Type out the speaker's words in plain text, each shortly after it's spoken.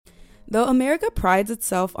Though America prides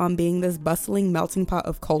itself on being this bustling melting pot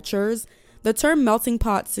of cultures, the term melting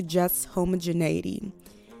pot suggests homogeneity.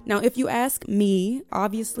 Now, if you ask me,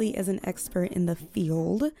 obviously as an expert in the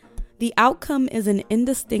field, the outcome is an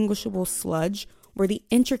indistinguishable sludge where the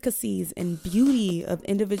intricacies and beauty of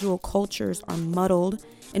individual cultures are muddled,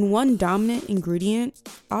 and one dominant ingredient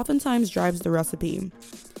oftentimes drives the recipe.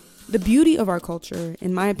 The beauty of our culture,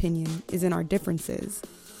 in my opinion, is in our differences.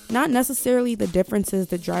 Not necessarily the differences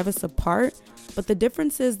that drive us apart, but the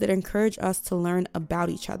differences that encourage us to learn about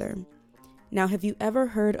each other. Now, have you ever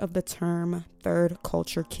heard of the term third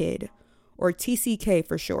culture kid, or TCK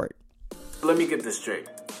for short? Let me get this straight.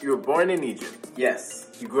 You were born in Egypt? Yes.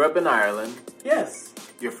 You grew up in Ireland? Yes.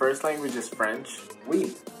 Your first language is French?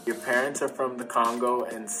 Oui. Your parents are from the Congo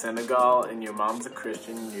and Senegal, and your mom's a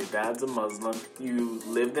Christian, your dad's a Muslim. You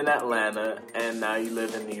lived in Atlanta, and now you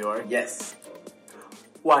live in New York? Yes.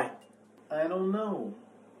 Why? I don't know.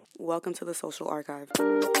 Welcome to the Social Archive.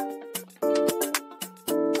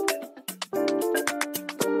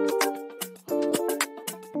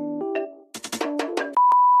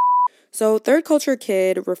 So, third culture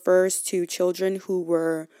kid refers to children who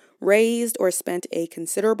were raised or spent a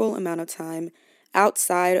considerable amount of time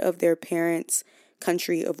outside of their parents'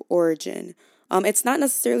 country of origin. It's not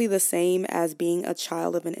necessarily the same as being a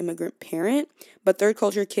child of an immigrant parent, but third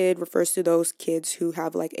culture kid refers to those kids who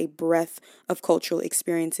have like a breadth of cultural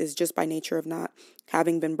experiences just by nature of not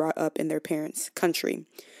having been brought up in their parents' country.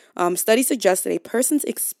 Studies suggest that a person's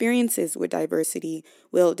experiences with diversity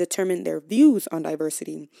will determine their views on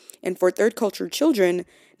diversity. And for third culture children,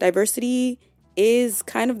 diversity is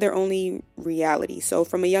kind of their only reality. So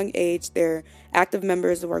from a young age, they're active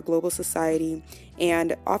members of our global society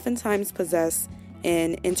and oftentimes possess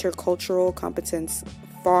an intercultural competence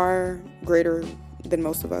far greater than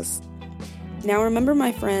most of us. Now remember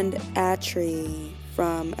my friend Atri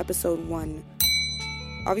from episode 1.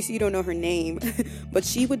 Obviously, you don't know her name, but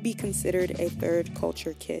she would be considered a third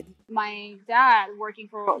culture kid. My dad working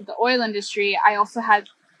for the oil industry, I also had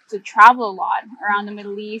to travel a lot around the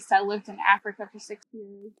Middle East. I lived in Africa for 6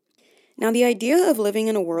 years. Now, the idea of living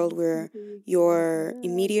in a world where your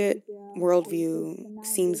immediate worldview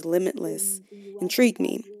seems limitless intrigued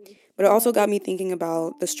me. But it also got me thinking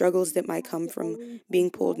about the struggles that might come from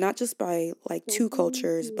being pulled not just by like 2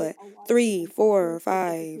 cultures, but 3, 4,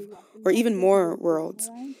 5, or even more worlds.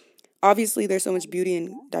 Obviously, there's so much beauty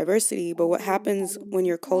in diversity, but what happens when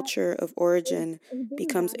your culture of origin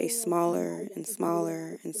becomes a smaller and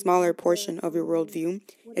smaller and smaller portion of your worldview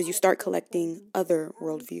as you start collecting other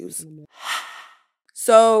worldviews?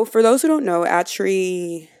 So, for those who don't know,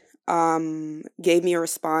 Atri gave me a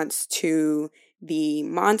response to the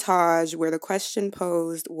montage where the question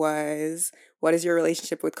posed was, what is your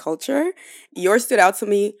relationship with culture? Yours stood out to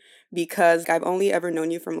me because I've only ever known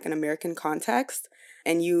you from like an American context,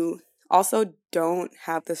 and you also don't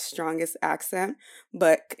have the strongest accent,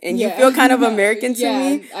 you feel kind of American to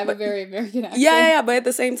me. I have a very American accent. Yeah, but at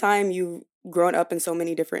the same time, you've grown up in so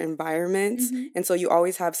many different environments, and so you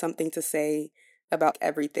always have something to say about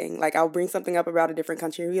everything. Like, I'll bring something up about a different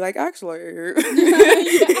country and be like, actually...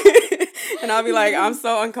 And I'll be like, I'm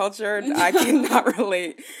so uncultured, I cannot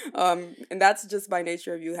relate. And that's just by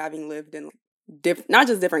nature of you having lived in not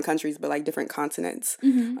just different countries, but like different continents.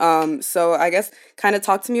 So I guess kind of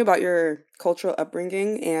talk to me about your cultural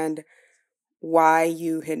upbringing and why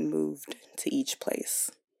you had moved to each place.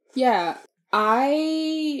 Yeah,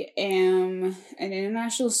 I am an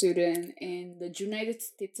international student in the United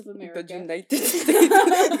States of America. The United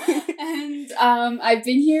States. And I've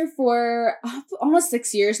been here for almost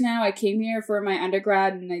 6 years now. I came here for my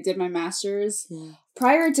undergrad and I did my master's.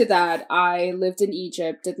 Prior to that, I lived in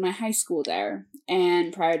Egypt, did my high school there.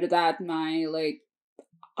 And prior to that, my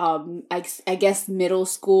I guess middle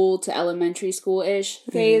school to elementary school-ish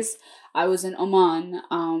phase, I was in Oman,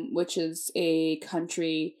 which is a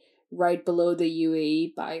country right below the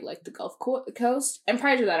UAE by like the Gulf Coast. And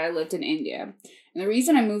prior to that, I lived in India. And the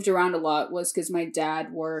reason I moved around a lot was because my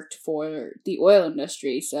dad worked for the oil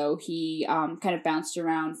industry. So he kind of bounced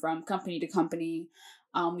around from company to company.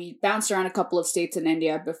 We bounced around a couple of states in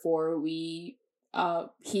India before he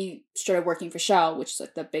started working for Shell, which is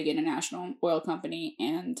like the big international oil company.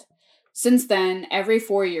 And since then, every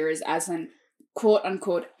 4 years, as an quote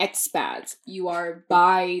unquote expat, you are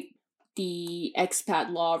by the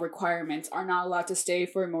expat law requirements are not allowed to stay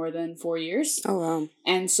for more than 4 years. Oh, wow.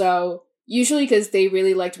 And so usually because they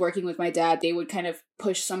really liked working with my dad, they would kind of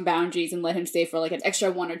push some boundaries and let him stay for like an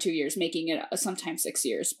extra 1 or 2 years, making it sometimes 6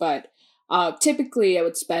 years. But typically I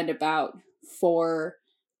would spend about 4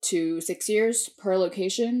 to 6 years per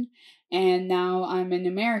location. And now I'm in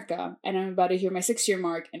America, and I'm about to hit my 6-year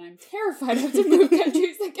mark, and I'm terrified I have to move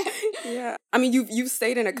countries again. Yeah. I mean, you've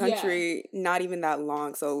stayed in a country not even that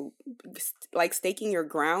long, so like staking your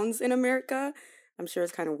grounds in America, I'm sure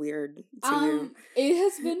it's kind of weird to you. It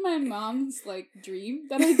has been my mom's like dream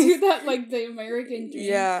that I do that, like the American dream.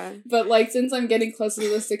 Yeah. But like since I'm getting closer to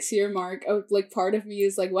the 6-year mark, like part of me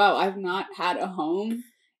is like, wow, I've not had a home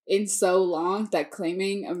in so long that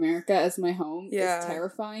claiming America as my home is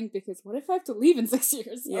terrifying, because what if I have to leave in 6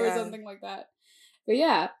 years or something like that? But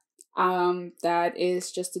yeah, that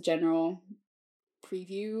is just a general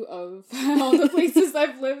preview of all the places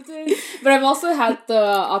I've lived in. But I've also had the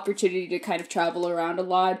opportunity to kind of travel around a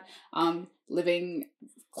lot, living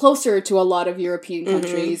closer to a lot of European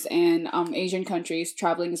countries and Asian countries.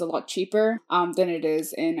 Traveling is a lot cheaper than it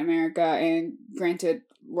is in America, and granted,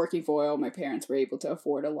 working for oil, my parents were able to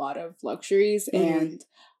afford a lot of luxuries and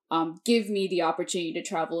give me the opportunity to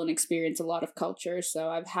travel and experience a lot of culture. So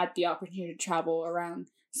I've had the opportunity to travel around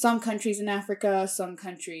some countries in Africa, some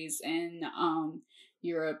countries in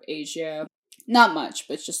Europe, Asia. Not much,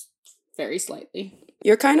 but just very slightly.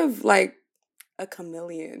 You're kind of like a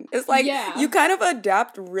chameleon. It's like you kind of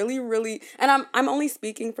adapt really, really, and I'm only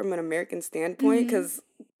speaking from an American standpoint, because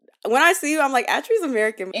when I see you, I'm like, Atri's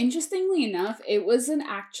American. Interestingly enough, it wasn't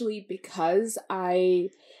actually because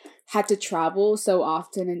I had to travel so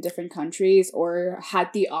often in different countries or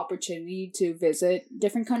had the opportunity to visit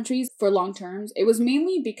different countries for long terms. It was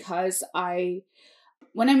mainly because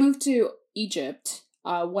when I moved to Egypt,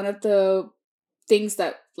 one of the things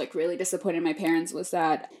that like really disappointed my parents was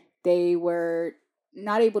that they were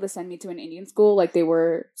not able to send me to an Indian school. Like they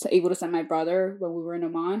were able to send my brother when we were in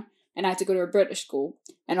Oman, and I had to go to a British school.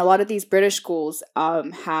 And a lot of these British schools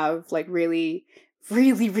have like really,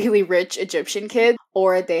 really, really rich Egyptian kids,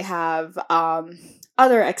 or they have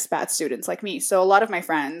other expat students like me. So a lot of my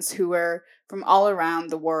friends who were from all around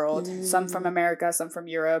the world, some from America, some from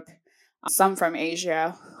Europe, some from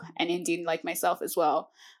Asia, and Indian like myself as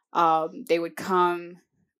well. They would come.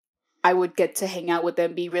 I would get to hang out with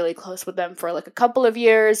them, be really close with them for like a couple of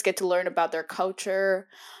years, get to learn about their culture,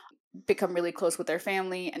 become really close with their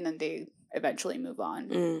family, and then they eventually move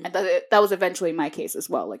on. And that was eventually my case as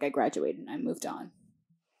well. Like I graduated and I moved on.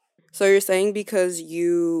 So you're saying because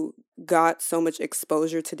you got so much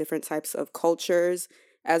exposure to different types of cultures,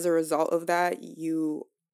 as a result of that, you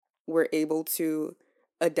were able to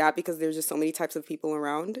adapt because there's just so many types of people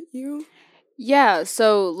around you? Yeah,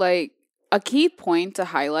 so like a key point to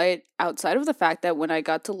highlight, outside of the fact that when I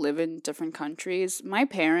got to live in different countries, my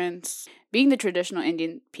parents, being the traditional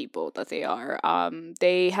Indian people that they are,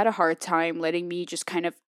 they had a hard time letting me just kind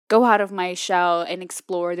of go out of my shell and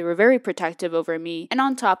explore. They were very protective over me. And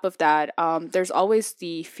on top of that, there's always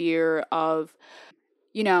the fear of,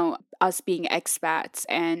 you know, us being expats,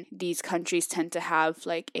 and these countries tend to have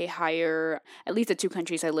like a higher, at least the 2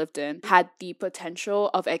 countries I lived in, had the potential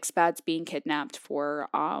of expats being kidnapped for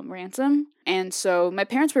ransom. And so my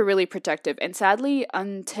parents were really protective. And sadly,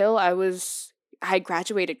 until I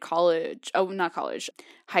graduated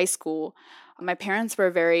high school, my parents were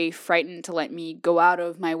very frightened to let me go out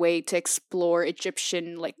of my way to explore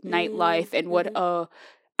Egyptian like nightlife and what a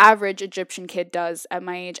average Egyptian kid does at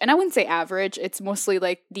my age. And I wouldn't say average, it's mostly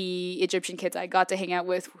like the Egyptian kids I got to hang out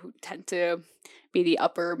with who tend to be the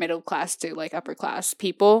upper middle class to like upper class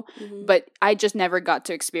people. But I just never got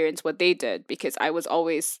to experience what they did because I was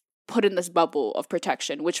always put in this bubble of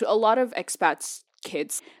protection, which a lot of expats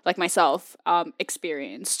kids like myself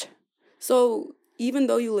experienced. So even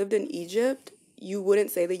though you lived in Egypt, you wouldn't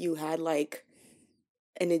say that you had like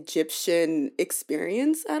an Egyptian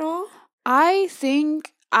experience at all? I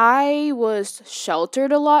think I was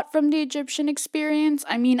sheltered a lot from the Egyptian experience.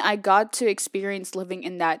 I mean, I got to experience living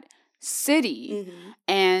in that city,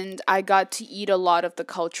 and I got to eat a lot of the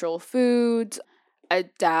cultural foods,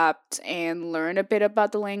 adapt and learn a bit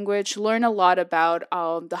about the language, learn a lot about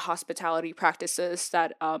the hospitality practices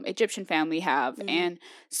that Egyptian family have, and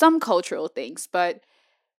some cultural things, but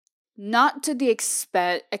not to the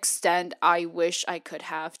extent I wish I could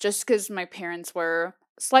have, just because my parents were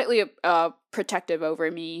slightly protective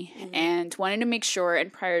over me and wanted to make sure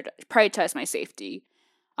and prioritize my safety,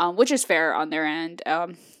 which is fair on their end,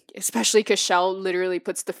 especially because Shell literally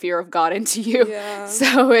puts the fear of God into you. Yeah.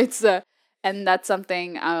 So it's and that's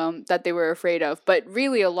something that they were afraid of. But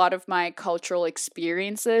really, a lot of my cultural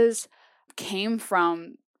experiences came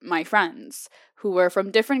from my friends who were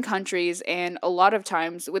from different countries, and a lot of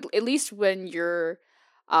times, at least when you're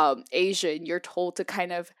Asian, you're told to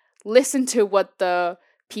kind of listen to what the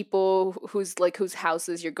people whose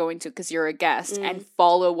houses you're going to because you're a guest and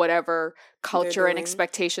follow whatever culture and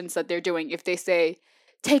expectations that they're doing. If they say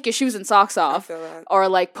take your shoes and socks off. I feel that. Or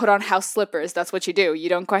like put on house slippers. That's what you do. You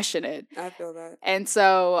don't question it. I feel that. And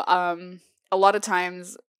so a lot of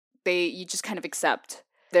times you just kind of accept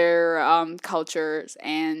their cultures,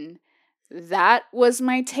 and that was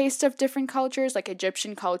my taste of different cultures, like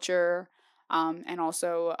Egyptian culture, and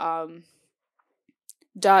also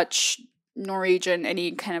Dutch, Norwegian,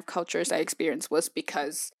 any kind of cultures I experienced was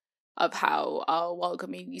because of how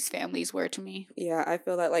welcoming these families were to me. Yeah, I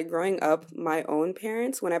feel that, like, growing up, my own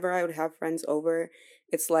parents, whenever I would have friends over,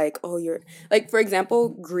 it's like, oh, you're, like, for example,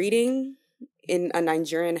 greeting in a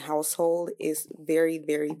Nigerian household is very,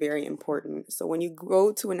 very, very important. So when you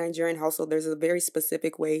go to a Nigerian household, there's a very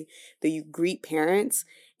specific way that you greet parents.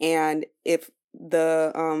 And if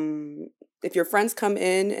your friends come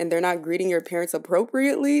in and they're not greeting your parents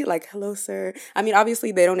appropriately, like, hello, sir. I mean,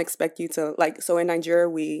 obviously they don't expect you to, like, so in Nigeria,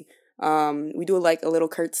 we do like a little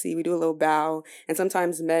curtsy, we do a little bow, and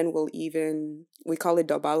sometimes men will even, we call it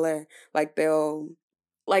dobale, like they'll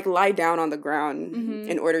like lie down on the ground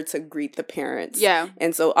in order to greet the parents. Yeah.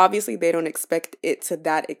 And so obviously they don't expect it to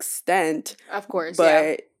that extent. Of course,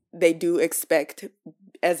 but they do expect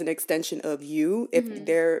as an extension of you,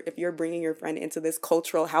 if you're bringing your friend into this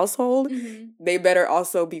cultural household, they better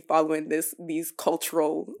also be following these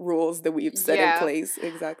cultural rules that we've set in place.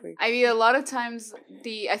 Exactly. I mean, a lot of times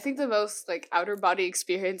I think the most like outer body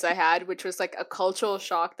experience I had, which was like a cultural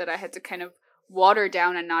shock that I had to kind of water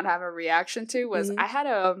down and not have a reaction to, was I had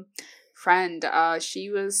a friend,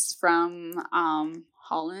 she was from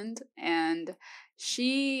Holland, and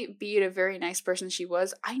she, being a very nice person she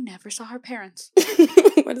was, I never saw her parents.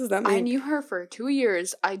 What does that mean? I knew her for 2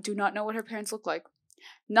 years. I do not know what her parents look like.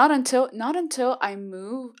 Not until I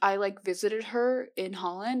moved, I like visited her in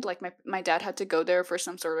Holland. Like my dad had to go there for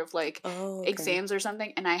some sort of like exams or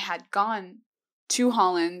something, and I had gone to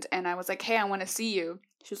Holland, and I was like, hey, I want to see you.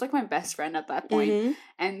 She was like my best friend at that point.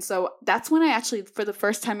 And so that's when I actually, for the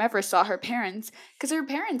first time ever, saw her parents, because her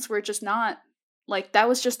parents were just not, like, that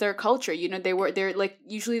was just their culture. You know, they're like,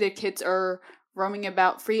 usually their kids are roaming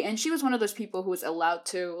about free, and she was one of those people who was allowed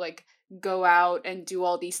to like go out and do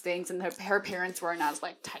all these things, and her parents weren't as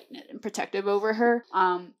like tight-knit and protective over her,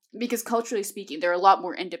 because culturally speaking, they're a lot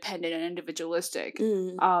more independent and individualistic.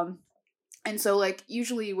 And so, like,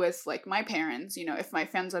 usually with, like, my parents, you know, if my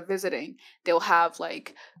friends are visiting, they'll have,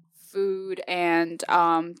 like, food, and,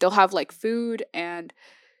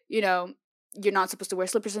 you know, you're not supposed to wear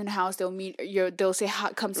slippers in the house. They'll say,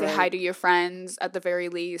 come say hi to your friends at the very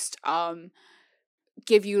least,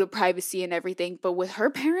 give you the privacy and everything. But with her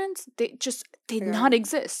parents, they did not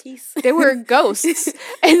exist. Peace. They were ghosts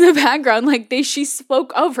in the background. Like, she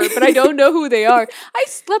spoke of her, but I don't know who they are. I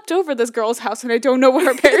slept over this girl's house, and I don't know what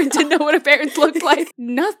her parents didn't know what her parents looked like.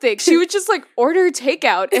 Nothing. She would just like order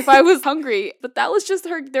takeout if I was hungry. But that was just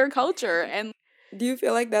their culture. And do you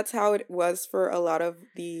feel like that's how it was for a lot of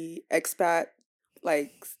the expat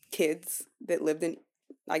like kids that lived in,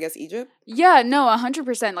 I guess, Egypt? Yeah, no,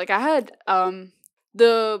 100%. Like, I had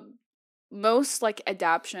the most like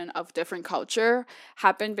adaptation of different culture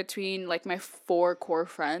happened between like my 4 core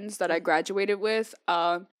friends that I graduated with,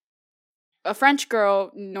 a French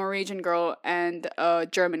girl, Norwegian girl, and a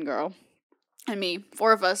German girl, and me.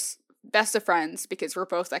 4 of us, best of friends, because we're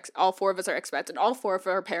both all 4 of us are expats, and all 4 of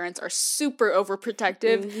our parents are super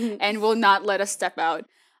overprotective and will not let us step out.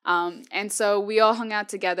 And so we all hung out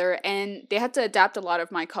together, and they had to adapt a lot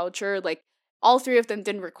of my culture. Like, all 3 of them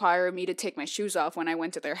didn't require me to take my shoes off when I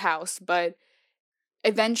went to their house, but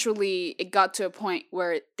eventually it got to a point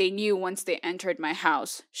where they knew once they entered my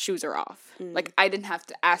house, shoes are off. Like, I didn't have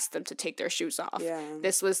to ask them to take their shoes off. Yeah.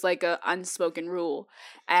 This was like a unspoken rule.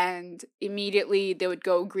 And immediately they would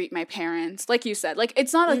go greet my parents. Like you said, like,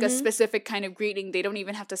 it's not like a specific kind of greeting. They don't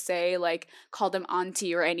even have to say, like, call them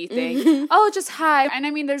auntie or anything. Oh, just hi. And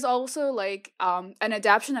I mean, there's also like an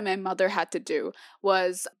adaptation that my mother had to do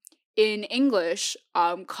was, in English,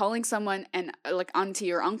 calling someone like auntie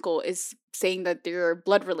or uncle is saying that they're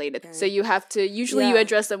blood related. Okay. So you have to, usually you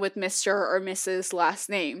address them with Mr. or Mrs. last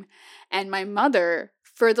name. And my mother,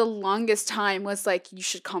 for the longest time, was like, they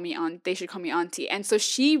should call me auntie. And so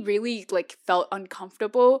she really like felt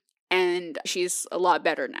uncomfortable, and she's a lot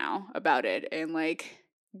better now about it. And like,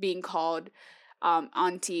 being called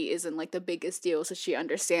auntie isn't like the biggest deal, so she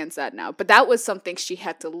understands that now. But that was something she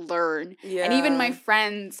had to learn. Yeah. And even my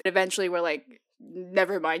friends eventually were like,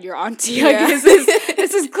 never mind your auntie. Yeah. Like,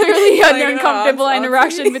 this is clearly an uncomfortable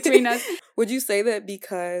interaction between us. Would you say that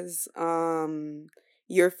because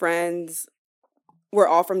your friends were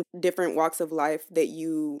all from different walks of life, that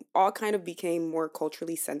you all kind of became more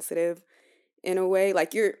culturally sensitive in a way?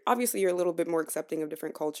 Like, you're a little bit more accepting of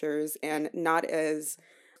different cultures and not as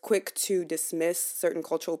quick to dismiss certain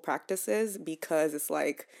cultural practices because it's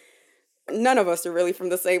like none of us are really from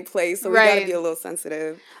the same place, so we gotta be a little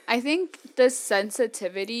sensitive. I think the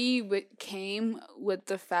sensitivity came with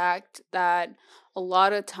the fact that a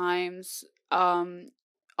lot of times, a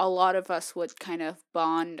lot of us would kind of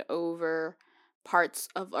bond over parts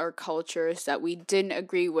of our cultures that we didn't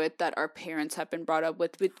agree with, that our parents have been brought up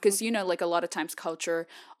with, because like a lot of times culture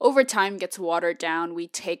over time gets watered down. We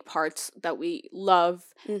take parts that we love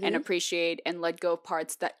and appreciate and let go of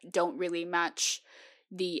parts that don't really match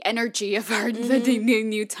the energy of our the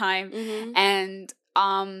new time. And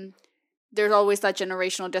there's always that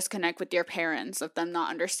generational disconnect with your parents, of them not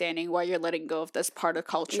understanding why you're letting go of this part of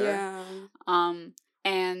culture.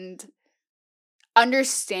 And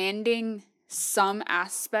understanding some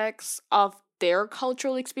aspects of their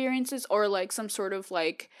cultural experiences, or like some sort of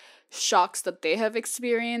like shocks that they have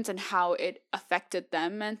experienced and how it affected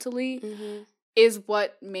them mentally, is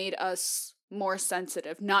what made us more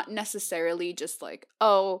sensitive. Not necessarily just like,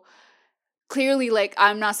 oh, clearly, like,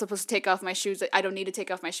 I'm not supposed to take off my shoes. I don't need to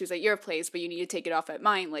take off my shoes at your place, but you need to take it off at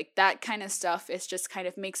mine. Like, that kind of stuff is just kind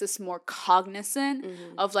of makes us more cognizant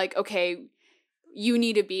of like, okay, you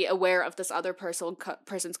need to be aware of this other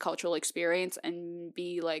person's cultural experience and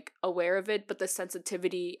be like aware of it. But the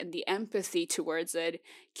sensitivity and the empathy towards it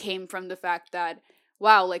came from the fact that,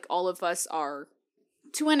 wow, like, all of us are,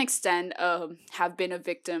 to an extent, have been a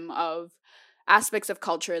victim of aspects of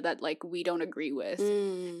culture that like we don't agree with.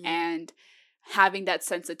 And having that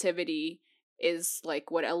sensitivity is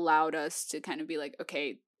like what allowed us to kind of be like,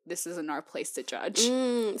 okay, this isn't our place to judge.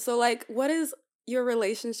 So like, what is your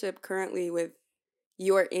relationship currently with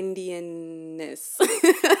your Indianness?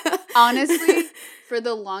 Honestly, for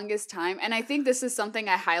the longest time, and I think this is something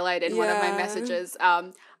I highlight in one of my messages,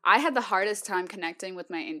 I had the hardest time connecting with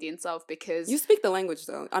my Indian self because... You speak the language,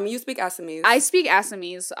 though. I mean, you speak Assamese. I speak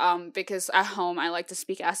Assamese because at home I like to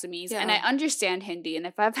speak Assamese, and I understand Hindi, and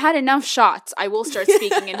if I've had enough shots, I will start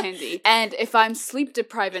speaking in Hindi. And if I'm sleep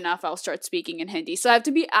deprived enough, I'll start speaking in Hindi. So I have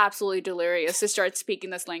to be absolutely delirious to start speaking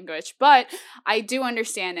this language. But I do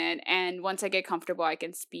understand it, and once I get comfortable, I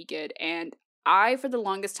can speak it. And I, for the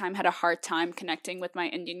longest time, had a hard time connecting with my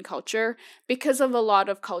Indian culture because of a lot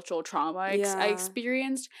of cultural trauma I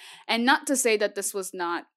experienced. And not to say that this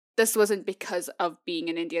wasn't because of being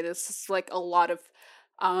in India. This is like a lot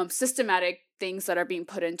of systematic things that are being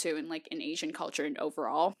put into in Asian culture and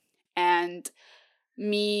overall. And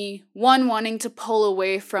me, one, wanting to pull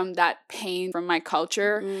away from that pain from my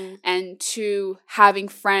culture, and two, having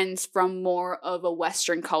friends from more of a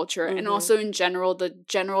Western culture, and also in general, the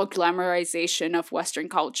general glamorization of Western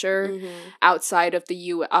culture outside of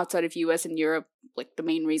US and Europe, like the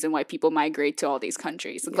main reason why people migrate to all these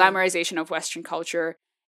countries. The glamorization of Western culture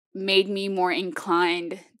made me more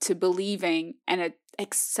inclined to believing and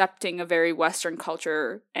accepting a very Western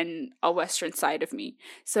culture and a Western side of me.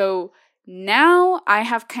 So now I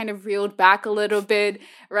have kind of reeled back a little bit,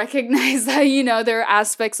 recognized that, there are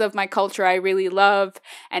aspects of my culture I really love,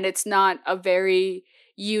 and it's not a very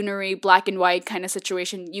unary, black and white kind of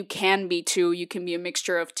situation. You can be two, you can be a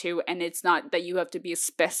mixture of two, and it's not that you have to be a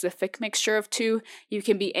specific mixture of two. You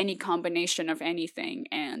can be any combination of anything,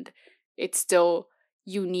 and it's still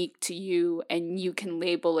unique to you, and you can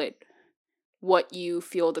label it what you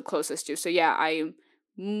feel the closest to. So yeah, I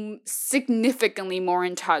am significantly more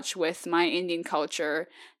in touch with my Indian culture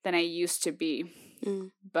than I used to be.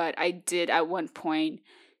 But I did at one point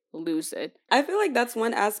lose it. I feel like that's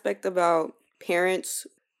one aspect about parents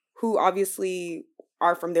who obviously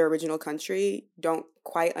are from their original country don't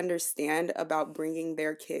quite understand about bringing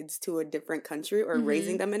their kids to a different country or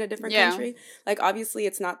raising them in a different country. Like, obviously,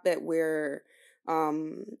 it's not that we're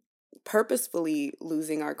purposefully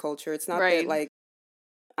losing our culture. It's not that, like,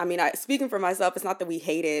 I mean, speaking for myself, it's not that we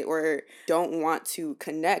hate it or don't want to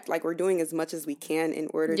connect. Like, we're doing as much as we can in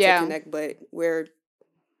order to connect, but we're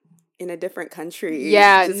in a different country.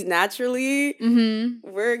 Yeah. Just naturally,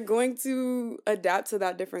 we're going to adapt to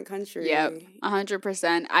that different country. Yeah,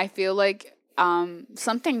 100%. I feel like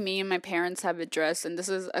something me and my parents have addressed, and this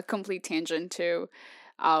is a complete tangent to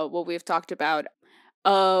what we've talked about,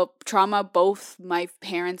 trauma both my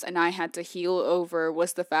parents and I had to heal over,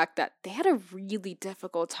 was the fact that they had a really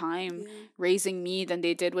difficult time raising me than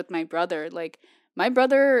they did with my brother. Like, my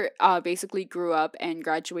brother basically grew up and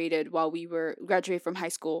graduated from high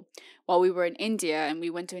school while we were in India, and we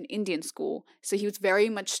went to an Indian school. So he was very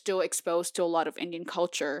much still exposed to a lot of Indian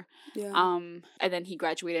culture. And then he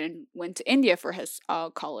graduated and went to India for his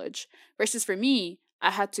college. Versus for me,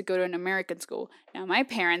 I had to go to an American school. Now my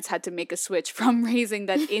parents had to make a switch from raising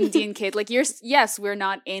that Indian kid. Like yes, we're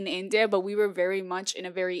not in India, but we were very much in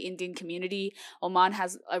a very Indian community. Oman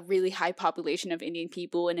has a really high population of Indian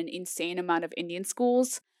people and an insane amount of Indian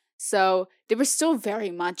schools. So they were still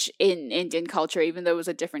very much in Indian culture, even though it was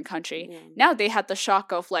a different country. Yeah. Now they had the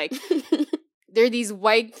shock of like, there are these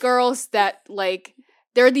white girls that like,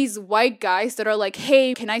 there are these white guys that are like,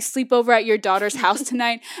 hey, can I sleep over at your daughter's house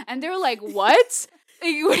tonight? And they're like, what?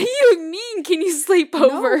 Like, what do you mean, can you sleep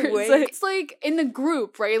over? It's like in the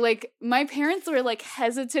group, right? Like, my parents were, like,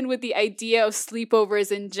 hesitant with the idea of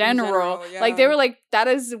sleepovers in general. Yeah. Like, they were like, that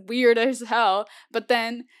is weird as hell. But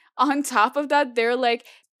then, on top of that, they're like,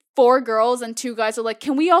 4 girls and 2 guys are like,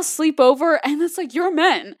 can we all sleep over? And it's like, you're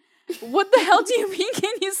men. What the hell do you mean,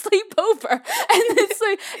 can you sleep over? And it's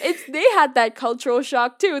like, they had that cultural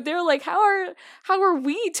shock too. They're like, how are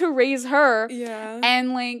we to raise her? Yeah.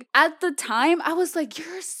 And like at the time I was like,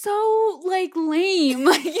 you're so like lame.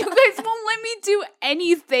 Like, you guys won't let me do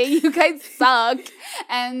anything. You guys suck.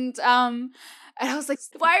 And I was like,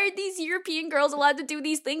 why are these European girls allowed to do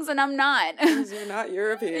these things and I'm not? Because you're not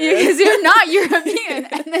European. Because you're not European.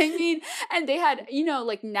 And I mean, and they had, you know,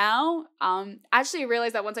 like now, actually I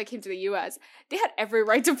realized that once I came to the US, they had every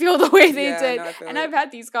right to feel the way they did. No, and I've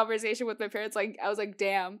had these conversations with my parents, like, I was like,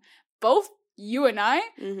 damn, both you and I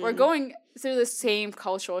were going through the same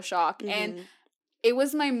cultural shock. And it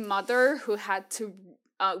was my mother who had to,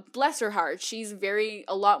 bless her heart, she's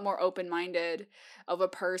a lot more open-minded of a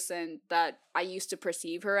person that I used to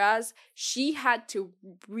perceive her as. She had to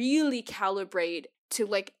really calibrate to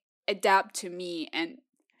like adapt to me and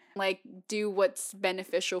like do what's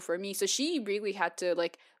beneficial for me. So she really had to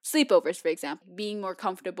like sleepovers, for example, being more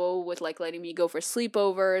comfortable with like letting me go for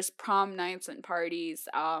sleepovers, prom nights and parties,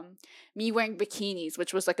 me wearing bikinis,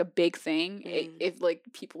 which was like a big thing. If like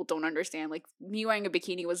people don't understand, like me wearing a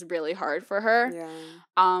bikini was really hard for her.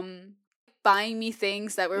 Buying me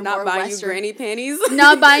things that were not more buying Western. you granny panties.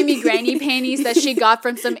 Not buying me granny panties that she got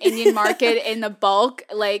from some Indian market in the bulk.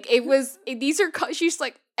 Like she's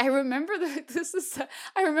like, I remember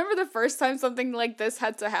the first time something like this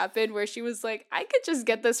had to happen where she was like, I could just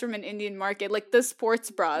get this from an Indian market, like the sports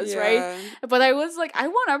bras, right? But I was like, I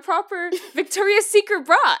want a proper Victoria's Secret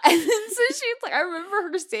bra. And then so she's like, I remember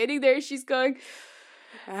her standing there, she's going,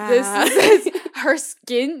 this her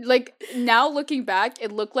skin, like now looking back,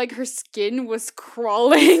 it looked like her skin was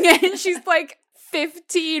crawling and she's like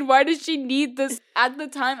 15. Why does she need this? At the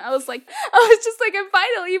time I was just like, I'm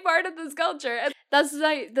finally part of this culture. And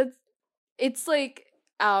it's like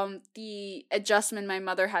the adjustment my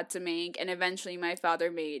mother had to make and eventually my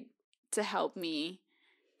father made to help me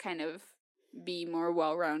kind of be more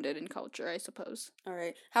well-rounded in culture, I suppose. All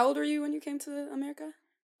right. How old were you when you came to America?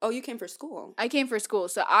 Oh, you came for school. I came for school.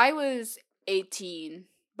 So I was 18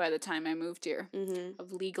 by the time I moved here,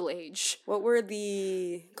 of legal age. What were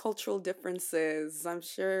the cultural differences? I'm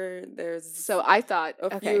sure there's so I thought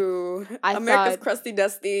a few. America's crusty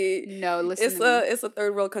dusty. No, listen it's a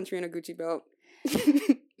third world country in a Gucci belt.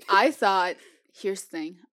 I thought, here's the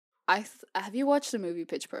thing. Have you watched the movie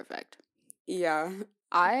Pitch Perfect? Yeah.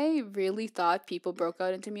 I really thought people broke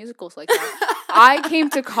out into musicals like that. I came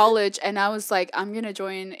to college and I was like, I'm going to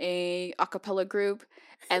join a acapella group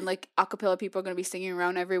and like acapella people are going to be singing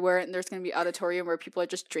around everywhere and there's going to be auditorium where people are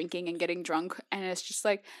just drinking and getting drunk. And it's just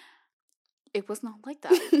like, it was not like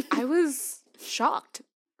that. I was shocked.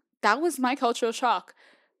 That was my cultural shock.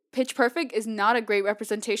 Pitch Perfect is not a great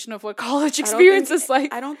representation of what college experience is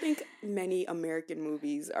like. I don't think many American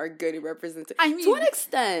movies are good representation. I mean, to an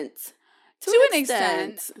extent. To an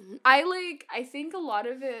extent. I think a lot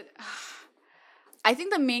of it... I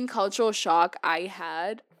think the main cultural shock I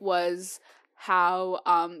had was how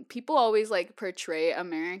people always like portray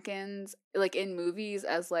Americans like in movies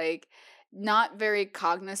as like not very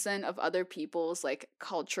cognizant of other people's like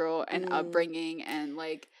cultural and upbringing and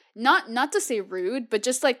like not to say rude, but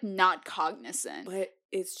just like not cognizant. But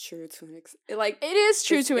it's true to an extent. Like it is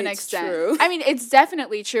true to an extent. True. I mean, it's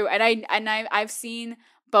definitely true, and I've seen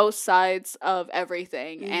both sides of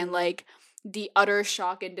everything, and like the utter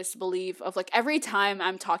shock and disbelief of like every time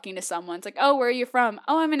I'm talking to someone, it's like, oh, where are you from?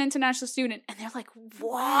 Oh, I'm an international student. And they're like,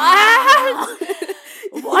 what?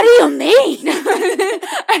 What do you mean?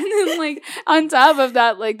 And then like on top of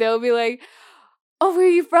that, like they'll be like, oh, where are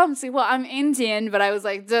you from? Say, well, I'm Indian, but I was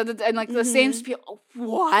like, and like the same people,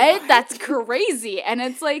 what? That's crazy. And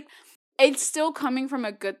it's like, it's still coming from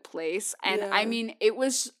a good place. And I mean,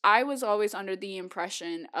 I was always under the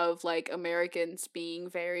impression of like Americans being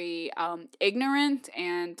very ignorant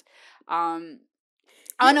and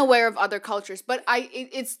unaware of other cultures. But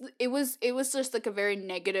it was just like a very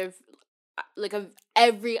negative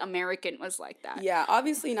every American was like that. Yeah,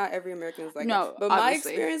 obviously not every American is like No, that. But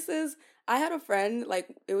obviously. my experiences, I had a friend,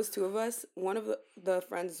 like, it was two of us. One of the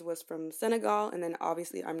friends was from Senegal, and then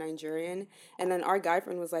obviously I'm Nigerian. And then our guy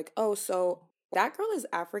friend was like, oh, so that girl is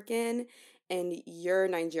African, and you're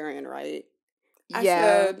Nigerian, right? I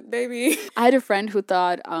said, baby. I had a friend who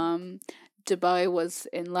thought Dubai was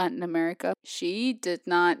in Latin America. She did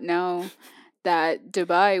not know that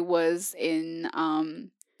Dubai was in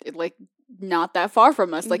like not that far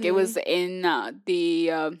from us. Like it was in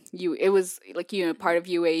it was like, you know, part of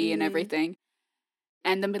UAE and everything,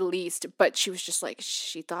 and the Middle East. But she was just like,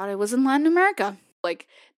 she thought it was in Latin America. Like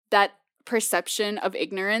that perception of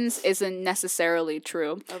ignorance isn't necessarily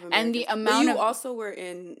true. And the amount you also were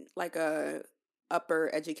in like a upper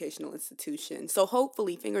educational institution, so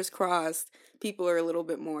hopefully, fingers crossed, people are a little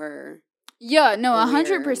bit more. Yeah, no,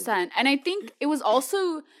 100%. And I think it was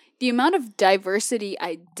also the amount of diversity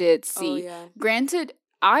I did see. Oh, yeah. Granted,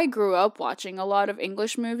 I grew up watching a lot of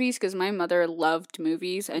English movies because my mother loved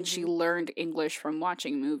movies and she learned English from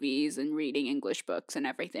watching movies and reading English books and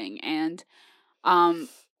everything. And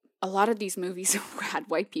a lot of these movies had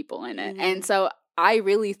white people in it. And so I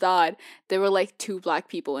really thought there were like 2 black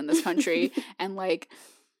people in this country and like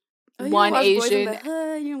one Asian.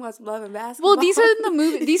 You watch Love and Basketball. Well, these are in the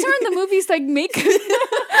movie. These are in the movies that make. These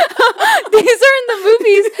are in the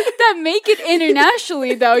movies that make it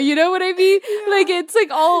internationally, though. You know what I mean? Yeah. Like it's like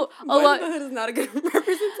all a lot. The Hood is not a good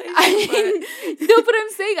representation. No, but I'm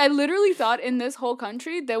saying I literally thought in this whole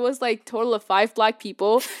country there was like total of 5 black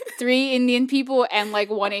people, 3 Indian people, and like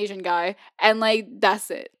 1 Asian guy, and like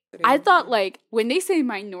that's it. I thought, like, when they say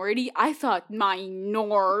minority, I thought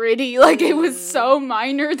minority. Like, it was so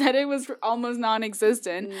minor that it was almost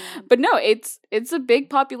non-existent. But no, it's a big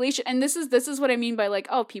population. And this is what I mean by, like,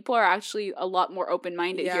 oh, people are actually a lot more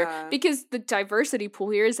open-minded here. Because the diversity pool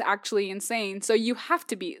here is actually insane. So you have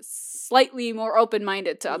to be slightly more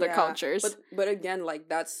open-minded to other cultures. But again, like,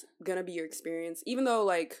 that's gonna be your experience. Even though,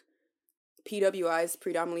 like, PWI's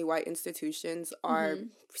predominantly white institutions are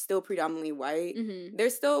still predominantly white. They're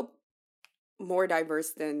still more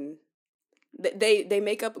diverse than they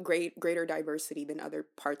make up greater diversity than other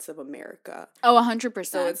parts of America. Oh, 100%.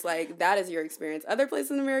 So it's like that is your experience. Other places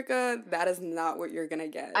in America, that is not what you're gonna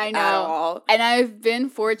get. I know. At all. And I've been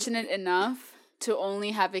fortunate enough to only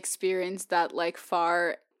have experienced that like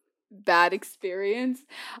far bad experience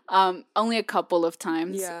only a couple of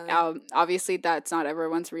times. Obviously that's not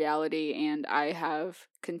everyone's reality, and I have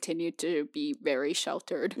continued to be very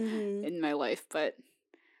sheltered in my life, but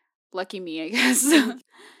lucky me, I guess.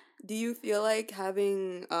 Do you feel like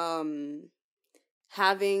having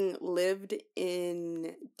lived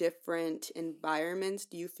in different environments,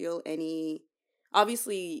 do you feel any,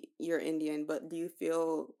 obviously you're Indian, but do you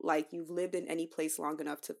feel like you've lived in any place long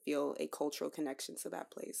enough to feel a cultural connection to that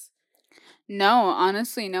place? No,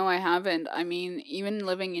 honestly, no, I haven't. I mean, even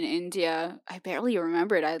living in India, I barely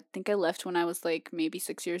remember it. I think I left when I was like maybe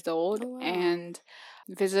 6 years old. Oh, wow. And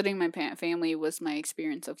visiting my family was my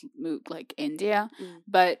experience of like India.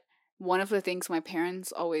 But one of the things my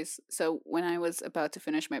parents always, so when I was about to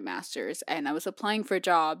finish my master's and I was applying for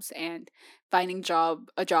jobs, and finding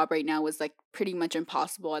a job right now was like pretty much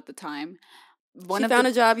impossible at the time. She found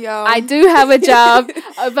a job, y'all. I do have a job,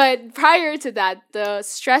 but prior to that, the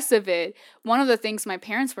stress of it, one of the things my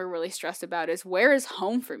parents were really stressed about is, where is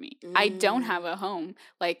home for me? I don't have a home.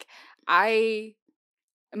 Like, my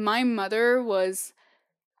mother was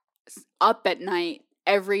up at night,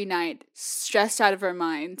 every night, stressed out of her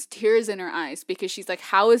mind, tears in her eyes, because she's like,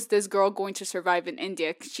 how is this girl going to survive in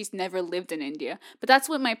India? 'Cause she's never lived in India. But that's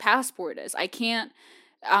what my passport is. I can't.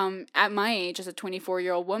 At my age, as a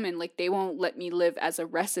 24-year-old woman, like, they won't let me live as a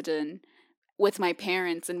resident with my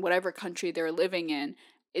parents in whatever country they're living in.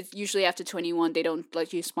 It's usually after 21, they don't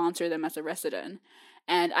let you sponsor them as a resident.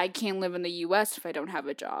 And I can't live in the US if I don't have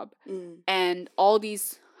a job. And all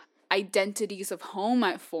these identities of home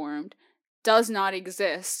I've formed does not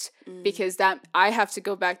exist because that I have to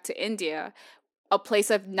go back to India, a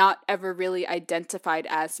place I've not ever really identified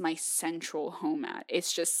as my central home at.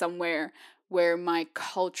 It's just somewhere where my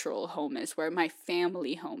cultural home is, where my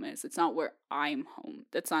family home is. It's not where I'm home.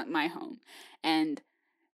 That's not my home. And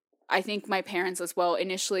I think my parents as well,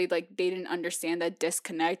 initially, like, they didn't understand that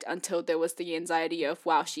disconnect until there was the anxiety of,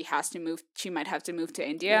 wow, she might have to move to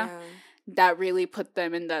India. That really put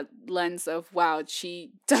them in the lens of, wow,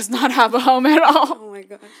 she does not have a home at all. Oh my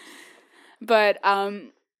gosh. But,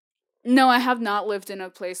 no, I have not lived in a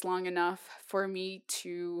place long enough for me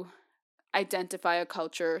to identify a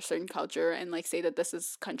certain culture, and like say that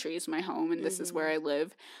this country is my home and this is where I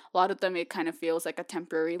live. A lot of them, it kind of feels like a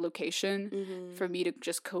temporary location for me to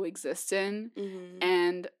just coexist in.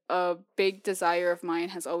 And a big desire of mine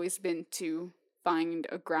has always been to find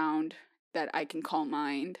a ground that I can call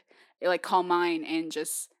mine, and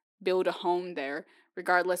just build a home there,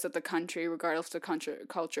 regardless of the country, regardless of the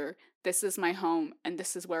culture. This is my home, and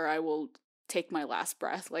this is where I will take my last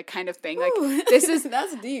breath, like, kind of thing. Like, Ooh, this is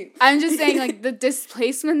that's deep. I'm just saying, like, the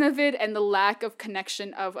displacement of it and the lack of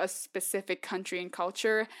connection of a specific country and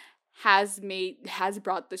culture has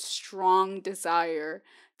brought the strong desire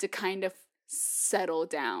to kind of settle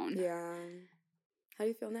down. Yeah. How do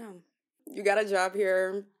you feel now? You got a job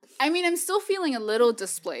here. I mean, I'm still feeling a little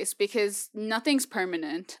displaced because nothing's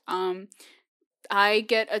permanent. I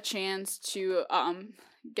get a chance to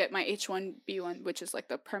get my H-1B1, which is like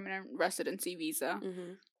the permanent residency visa,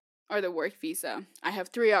 or the work visa. I have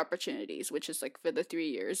 3 opportunities, which is like for the 3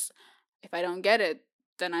 years. If I don't get it,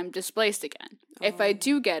 then I'm displaced again. If I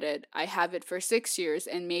do get it, I have it for 6 years,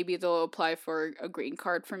 and maybe they'll apply for a green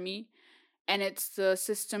card for me. And it's the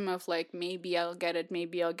system of like, maybe I'll get it,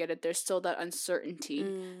 maybe I'll get it. There's still that uncertainty.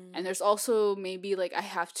 And there's also maybe like I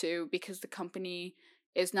have to, because the company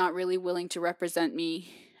is not really willing to represent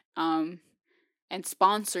me and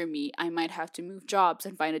sponsor me, I might have to move jobs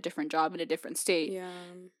and find a different job in a different state. Yeah.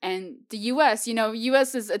 And the U.S.,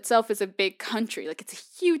 U.S. itself is a big country. Like, it's a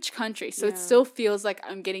huge country. So it still feels like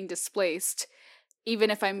I'm getting displaced,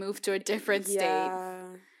 even if I move to a different state. Yeah.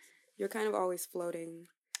 You're kind of always floating.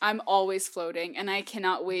 I'm always floating, and I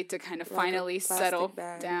cannot wait to kind of Like finally settle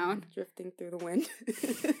down. Drifting through the wind.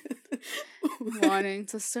 Wanting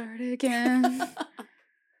to start again.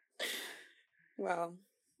 Wow.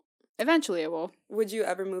 Eventually I will. Would you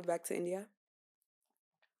ever move back to India?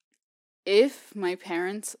 If my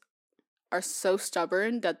parents are so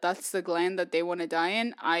stubborn that that's the land that they want to die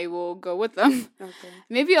in, I will go with them. Okay.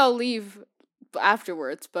 Maybe I'll leave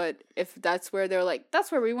afterwards, but if that's where they're like,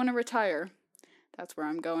 that's where we want to retire, that's where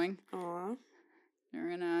I'm going. Aw.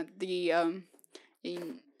 I'm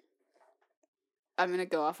gonna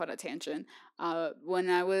go off on a tangent. When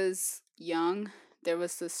I was young, there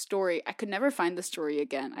was this story. I could never find the story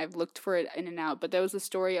again. I've looked for it in and out, but there was a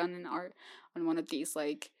story on one of these,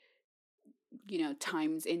 like,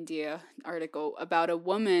 Times India article about a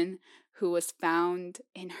woman who was found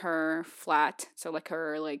in her flat. So like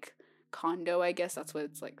her like condo, I guess that's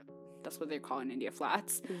what they call in India,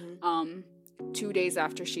 flats. 2 days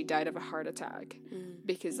after she died of a heart attack,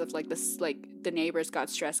 because of like this, like the neighbors got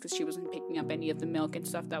stressed because she wasn't picking up any of the milk and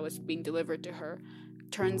stuff that was being delivered to her.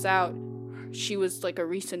 Turns out she was like a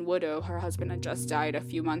recent widow. Her husband had just died a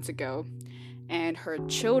few months ago, and her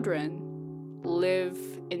children live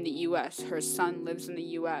in the U.S. Her son lives in the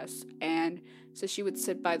U.S., and so she would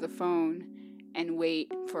sit by the phone and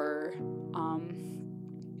wait for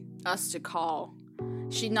us to call. Her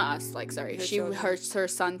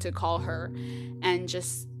son to call her, and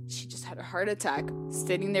she just had a heart attack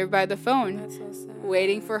sitting there by the phone. That's so sad.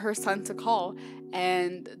 Waiting for her son to call.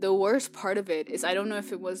 And the worst part of it is, I don't know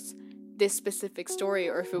if it was this specific story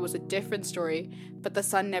or if it was a different story, but the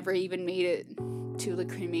son never even made it to the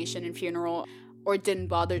cremation and funeral, or didn't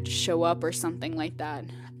bother to show up or something like that.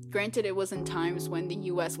 Granted, it was in times when the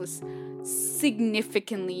U.S. was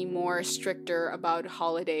significantly more stricter about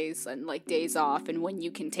holidays and like days off and when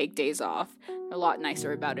you can take days off. A lot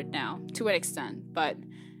nicer about it now, to an extent. But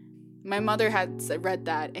my mother had read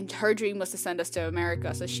that, and her dream was to send us to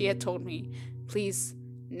America, so she had told me, please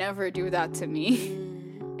never do that to me.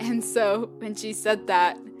 And so when she said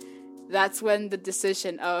that, that's when the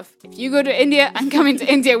decision of, if you go to India, I'm coming to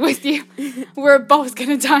India with you. We're both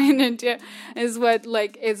gonna die in India, is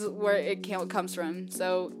where it comes from.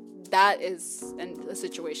 So that is a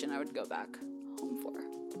situation I would go back home for.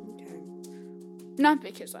 Okay. Not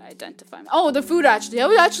because I identify. Oh, the food actually. I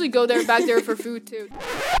would actually go back there for food too.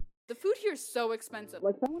 The food here is so expensive.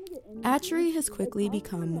 Atri has quickly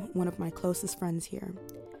become one of my closest friends here.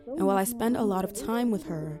 And while I spend a lot of time with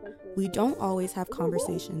her, we don't always have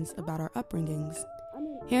conversations about our upbringings.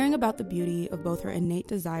 Hearing about the beauty of both her innate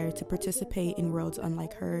desire to participate in worlds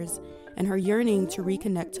unlike hers and her yearning to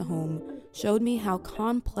reconnect to home showed me how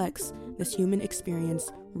complex this human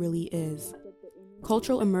experience really is.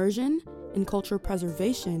 Cultural immersion and cultural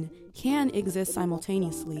preservation can exist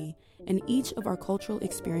simultaneously, and each of our cultural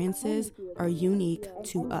experiences are unique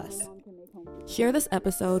to us. Share this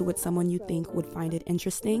episode with someone you think would find it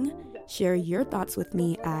interesting. Share your thoughts with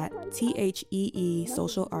me at THEE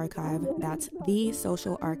Social Archive. That's The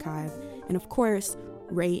Social Archive. And of course,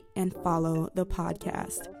 rate and follow the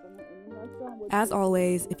podcast. As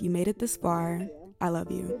always, if you made it this far, I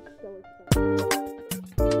love you. Bye.